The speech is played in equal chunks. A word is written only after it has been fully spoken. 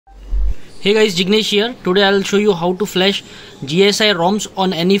Hey guys, Jignesh here. Today I'll show you how to flash GSI ROMs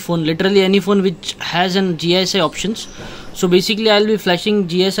on any phone, literally any phone which has an GSI options. So basically I'll be flashing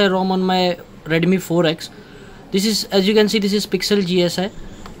GSI ROM on my Redmi 4X. This is, as you can see, this is Pixel GSI.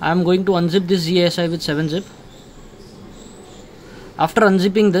 I'm going to unzip this GSI with 7-zip. After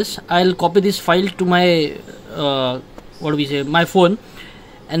unzipping this, I'll copy this file to my my phone,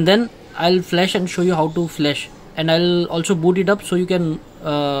 and then I'll flash and show you how to flash, and I'll also boot it up so you can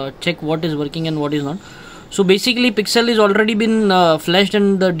check what is working and what is not. So basically Pixel is already been flashed,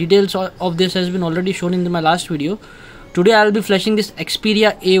 and the details of this has been already shown in my last video. Today I'll be flashing this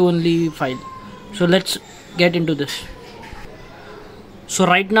Xperia A only file. So let's get into this. So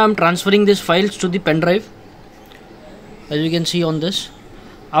right now I'm transferring these files to the pen drive, as you can see on this.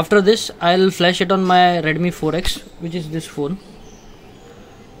 After this I'll flash it on my Redmi 4X, which is this phone.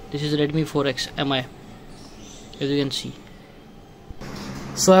 This is Redmi 4X MI, as you can see.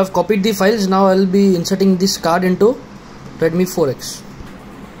 So I have copied the files. Now I'll be inserting this card into Redmi 4X.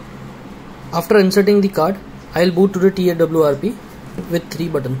 After inserting the card, I'll boot to the TWRP with 3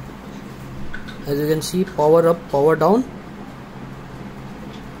 buttons. As you can see, power up, power down.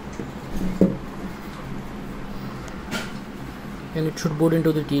 And it should boot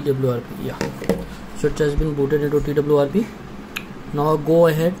into the TWRP. Yeah, so it has been booted into TWRP. Now go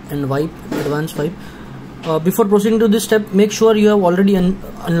ahead and wipe, advanced wipe. Before proceeding to this step, make sure you have already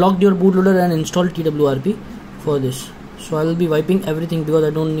unlocked your bootloader and installed TWRP for this. So I will be wiping everything because I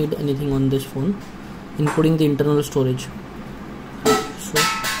don't need anything on this phone, including the internal storage. So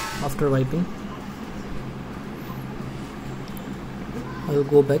after wiping, I will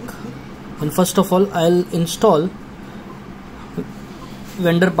go back, and first of all I'll install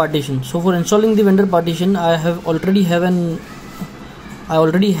vendor partition. So for installing the vendor partition, I already have an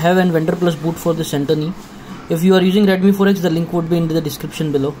vendor plus boot for the Santoni. If you are using Redmi 4X, the link would be in the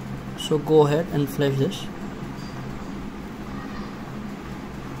description below. So go ahead and flash this.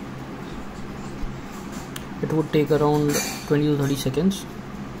 It would take around 20 to 30 seconds.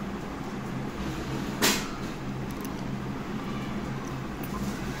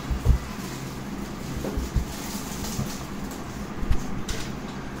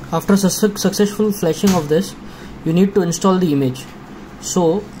 After successful flashing of this, you need to install the image.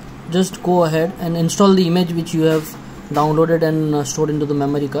 So just go ahead and install the image which you have downloaded and stored into the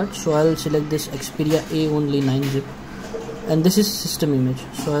memory card. So I'll select this Xperia A only 9-zip, and this is system image.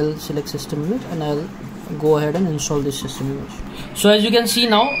 So I'll select system image and I'll go ahead and install this system image. So as you can see,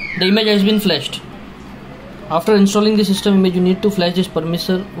 now the image has been flashed. After installing the system image, you need to flash this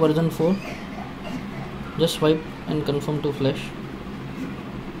Permiser version 4. Just swipe and confirm to flash.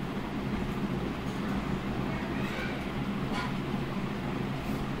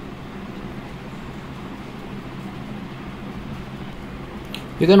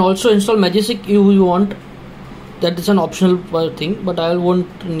 You can also install Magic if you want. That is an optional thing, but I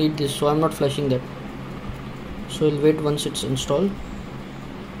won't need this, so I'm not flashing that. So we'll wait once it's installed.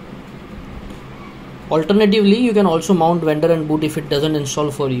 Alternatively, you can also mount vendor and boot if it doesn't install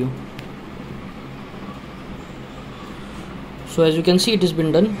for you. So as you can see, it has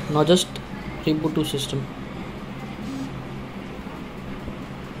been done. Now just reboot to system.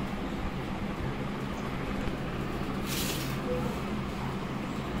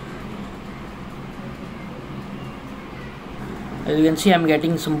 As you can see, I'm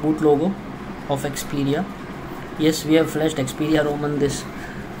getting some boot logo of Xperia. Yes, we have flashed Xperia ROM on this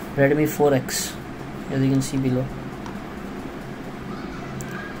Redmi 4X, as you can see below.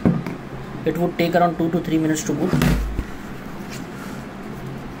 It would take around 2 to 3 minutes to boot.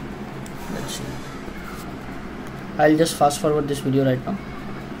 Let's see. I'll just fast forward this video right now.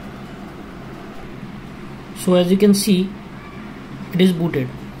 So as you can see, it is booted.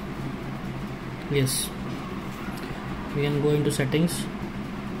 Yes. We can go into settings,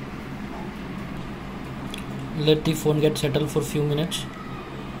 let the phone get settled for a few minutes.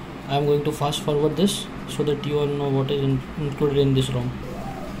 I am going to fast forward this so that you all know what is included in this ROM.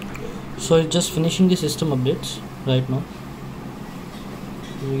 So it's just finishing the system updates right now.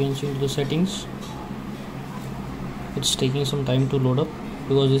 You can see into the settings. It's taking some time to load up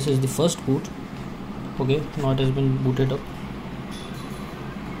because this is the first boot. Okay, now it has been booted up.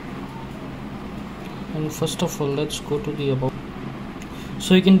 And first of all, let's go to the about.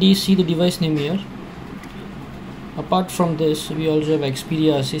 So you can see the device name here. Apart from this, we also have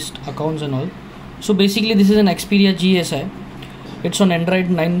Xperia Assist, accounts and all. So basically this is an Xperia GSI. It's on Android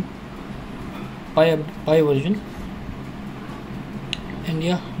 9 Pie version. And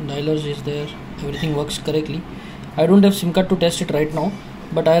yeah, dialers is there. Everything works correctly. I don't have SIM card to test it right now,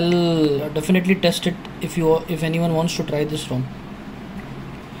 but I'll definitely test it if anyone wants to try this ROM.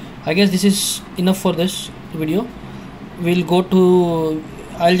 I guess this is enough for this video. We'll go to,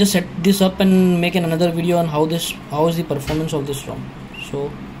 I'll just set this up and make another video on how is the performance of this ROM.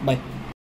 So bye.